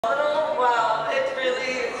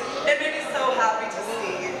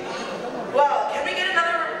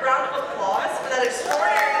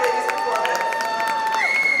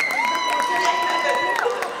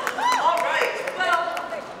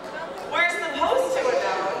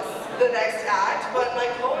the next act, but my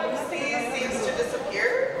co-MC seems to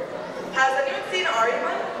disappear. Has anyone seen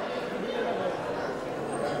Ariman?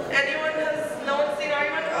 No one seen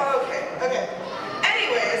Ariman? Oh, okay.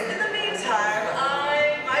 Anyways, in the meantime,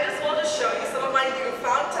 I might as well just show you some of my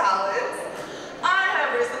newfound talents. I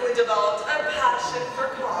have recently developed a passion for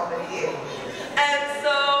comedy. And so,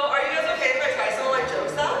 are you guys okay if I try some of my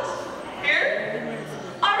jokes out? Here?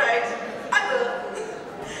 Alright, I will.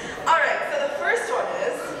 Alright, so the first one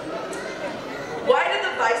is, why did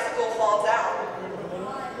the bicycle fall down?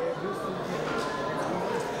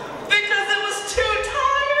 Because it was too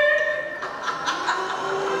tired!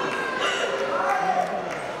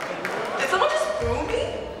 Did someone just boo me?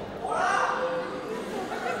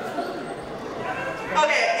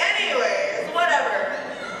 Okay, anyways, whatever.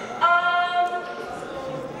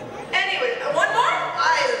 Anyways, one more?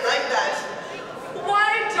 I like that. Why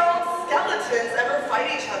don't skeletons ever fight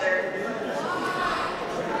each other?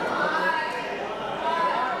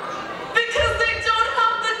 Because they don't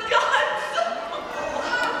have the guts!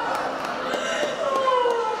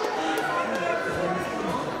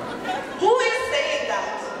 Who is saying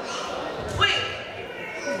that? Wait,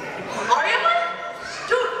 Ariaman?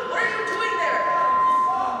 Dude, what are you doing there?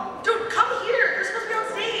 Dude, come here. You're supposed to be on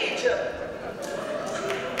stage.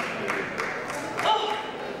 Oh.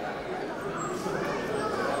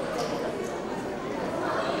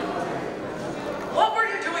 What were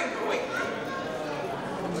you doing?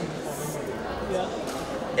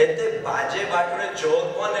 एते बाजे बाटुरे joke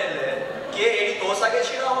बनेले के AD OSA-GA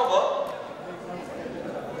छिड़ा हबो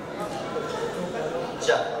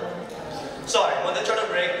जा sorry मते छोटो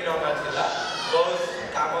break न माथिला बहुत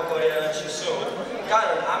काम करे अछि सुन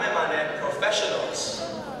कारण आमे माने प्रोफेशनल्स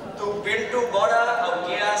तू पिंटू बड़ा और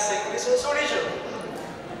केड़ा सिंह विषय सुनी छु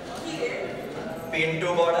पिंटू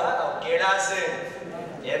बड़ा और केड़ा सिंह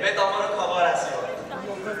एबे तमरो खबर आसीबो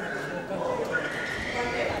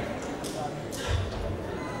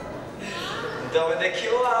तो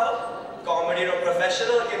देखियो आओ कॉमेडी रो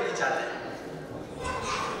प्रोफेशनल केमती चले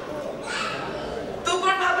तू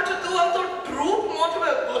कौन भाबे तू अब तो ट्रूप मोड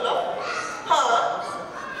में बोला हाँ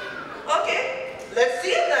okay let's see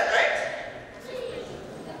it then right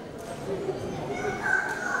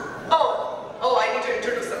oh I need to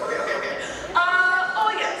introduce them okay oh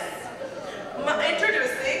yes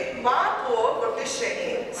introducing Maapo Gote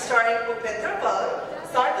Shreni starring Upendra Pal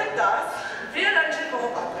Sarthak Das Priyaranjan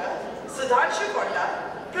Mohapatra Sudhanshu Konda,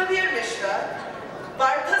 Pravir Mishra,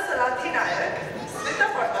 Partha Sarathi Nayak, Smita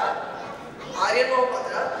Konda, Aryan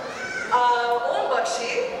Mohapatra, Om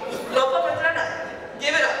Bakshi,